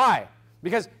 Why?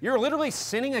 Because you're literally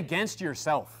sinning against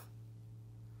yourself.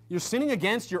 You're sinning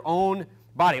against your own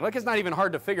body. Like, it's not even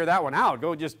hard to figure that one out.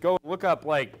 Go look up,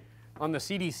 like, on the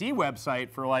CDC website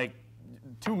for, like,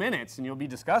 2 minutes, and you'll be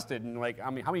disgusted. And, like,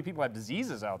 I mean, how many people have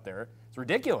diseases out there? It's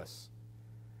ridiculous.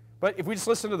 But if we just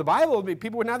listen to the Bible,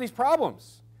 people wouldn't have these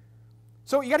problems.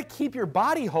 So you got to keep your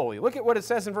body holy. Look at what it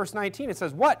says in verse 19. It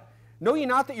says, what? Know ye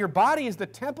not that your body is the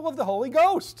temple of the Holy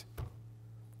Ghost,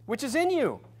 which is in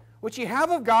you, which ye have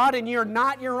of God, and ye are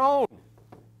not your own.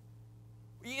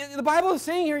 The Bible is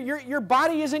saying here, your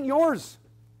body isn't yours.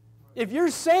 If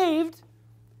you're saved,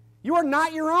 you are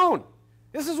not your own.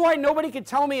 This is why nobody can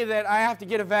tell me that I have to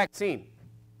get a vaccine.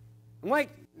 I'm like,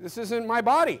 this isn't my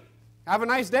body. Have a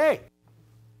nice day.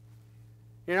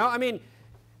 You know, I mean,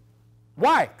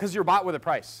 why? Because you're bought with a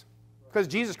price. Because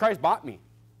Jesus Christ bought me.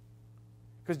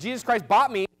 Because Jesus Christ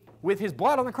bought me with his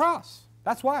blood on the cross.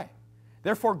 That's why.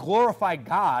 Therefore, glorify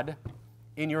God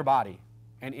in your body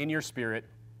and in your spirit,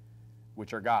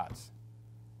 which are God's.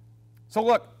 So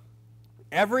look,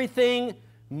 everything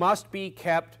must be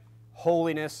kept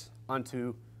holiness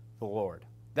unto the Lord.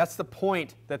 That's the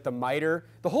point that the mitre,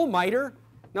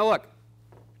 now look,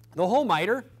 the whole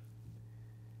mitre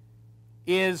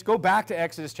is, go back to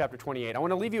Exodus chapter 28. I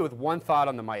want to leave you with one thought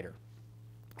on the mitre.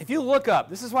 If you look up,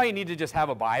 this is why you need to just have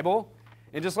a Bible,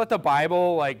 and just let the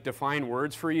Bible, like, define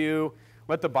words for you.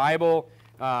 Let the Bible,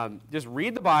 just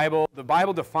read the Bible. The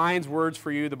Bible defines words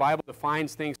for you. The Bible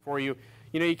defines things for you.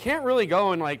 You know, you can't really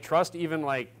go and, like, trust even,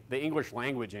 like, the English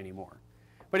language anymore.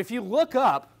 But if you look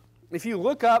up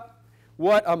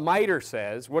what a mitre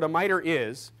says, what a mitre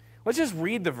is, let's just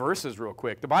read the verses real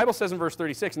quick. The Bible says in verse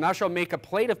 36, and thou shalt make a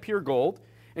plate of pure gold,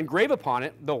 engrave upon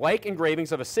it the like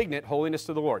engravings of a signet, holiness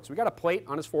to the Lord. So we got a plate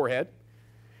on his forehead.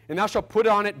 And thou shalt put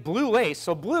on it blue lace.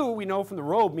 So blue, we know from the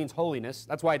robe, means holiness.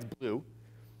 That's why it's blue.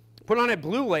 Put on it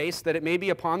blue lace, that it may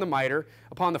be upon the mitre,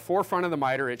 upon the forefront of the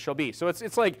mitre it shall be. So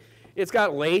it's like, it's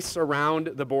got lace around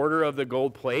the border of the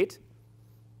gold plate.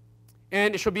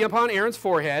 And it shall be upon Aaron's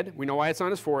forehead. We know why it's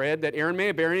on his forehead, that Aaron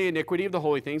may bear the iniquity of the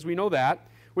holy things. We know that.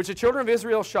 Which the children of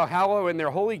Israel shall hallow in their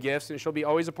holy gifts, and it shall be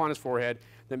always upon his forehead,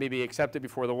 that may be accepted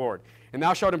before the Lord. And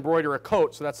thou shalt embroider a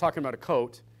coat, so that's talking about a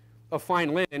coat, of fine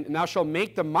linen, and thou shalt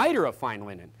make the mitre of fine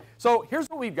linen. So here's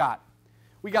what we've got.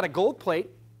 We got a gold plate,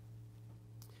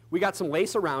 we got some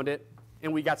lace around it,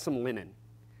 and we got some linen.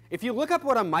 If you look up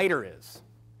what a mitre is,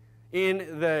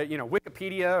 in the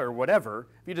Wikipedia or whatever,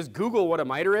 if you just Google what a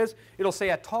mitre is, it'll say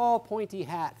a tall, pointy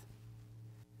hat.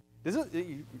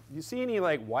 You see any,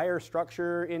 like, wire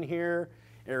structure in here,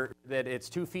 or that it's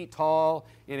 2 feet tall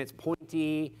and it's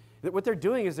pointy? What they're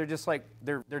doing is they're just like,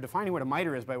 they're defining what a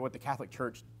mitre is by what the Catholic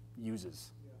Church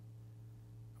uses.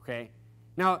 Okay?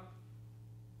 Now,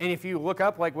 and if you look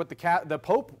up, like, what the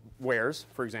Pope wears,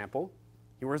 for example,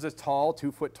 he wears this tall,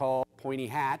 2 foot tall, pointy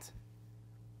hat.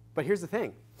 But here's the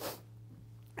thing.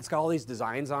 It's got all these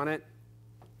designs on it.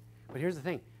 But here's the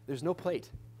thing. There's no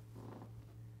plate.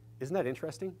 Isn't that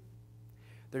interesting?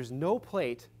 There's no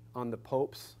plate on the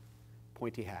Pope's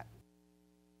pointy hat.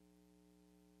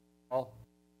 Well,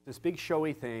 this big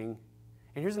showy thing.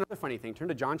 And here's another funny thing. Turn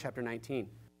to John chapter 19.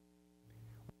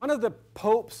 One of the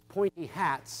Pope's pointy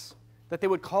hats that they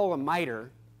would call a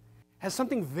mitre has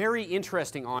something very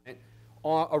interesting on it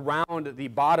around the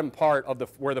bottom part of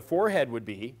where the forehead would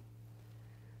be.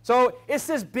 So it's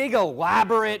this big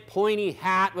elaborate pointy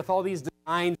hat with all these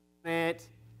designs on it.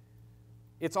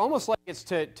 It's almost like it's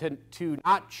to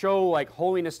not show, like,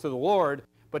 holiness to the Lord,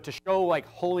 but to show, like,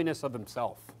 holiness of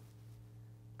himself,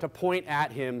 to point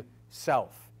at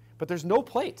himself. But there's no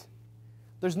plate.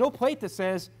 There's no plate that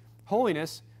says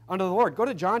holiness unto the Lord. Go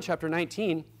to John chapter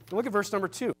 19 and look at verse number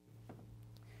 2.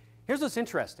 Here's what's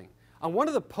interesting. On one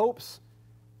of the Pope's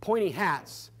pointy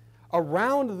hats,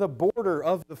 around the border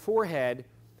of the forehead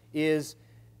is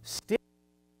still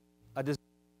a design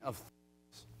of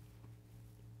thorns.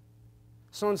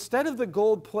 So instead of the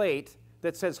gold plate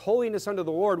that says holiness unto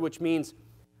the Lord, which means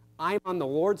I'm on the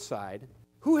Lord's side,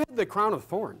 who had the crown of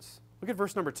thorns? Look at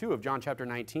verse number 2 of John chapter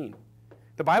 19.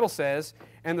 The Bible says,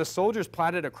 and the soldiers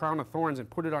platted a crown of thorns and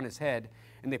put it on his head,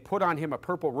 and they put on him a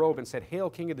purple robe and said, Hail,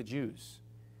 King of the Jews.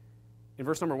 In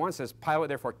verse number 1 says, Pilate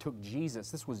therefore took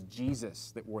Jesus. This was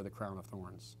Jesus that wore the crown of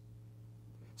thorns.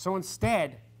 So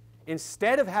instead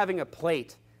of having a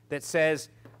plate that says,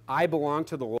 I belong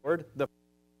to the Lord, the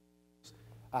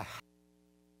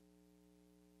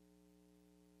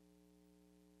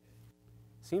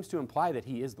seems to imply that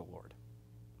he is the Lord.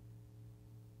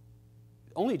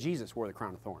 Only Jesus wore the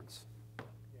crown of thorns.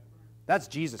 That's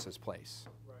Jesus' place.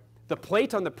 The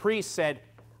plate on the priest said,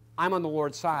 I'm on the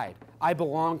Lord's side. I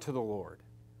belong to the Lord.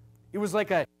 It was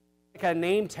like a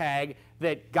name tag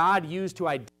that God used to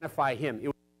identify him. It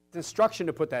was an instruction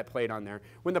to put that plate on there.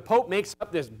 When the Pope makes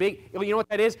up this big, you know what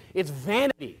that is? It's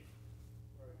vanity.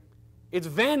 It's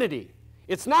vanity.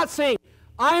 It's not saying,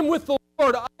 I'm with the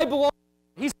Lord, I belong.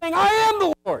 He's saying, I am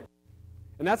the Lord.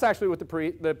 And that's actually what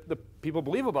the people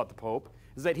believe about the Pope,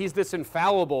 is that he's this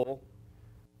infallible,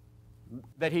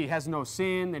 that he has no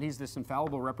sin, that he's this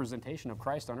infallible representation of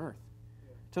Christ on earth.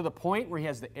 To the point where he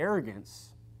has the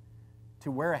arrogance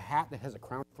to wear a hat that has a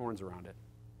crown of thorns around it.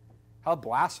 How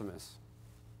blasphemous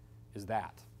is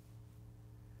that?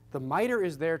 The mitre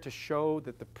is there to show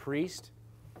that the priest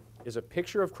is a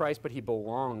picture of Christ, but he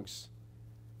belongs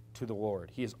to the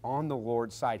Lord. He is on the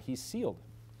Lord's side. He's sealed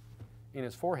in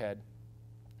his forehead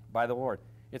by the Lord.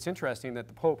 It's interesting that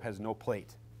the Pope has no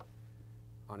plate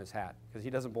on his hat because he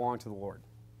doesn't belong to the Lord.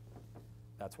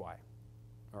 That's why.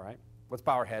 All right? Let's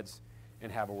bow our heads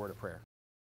and have a word of prayer.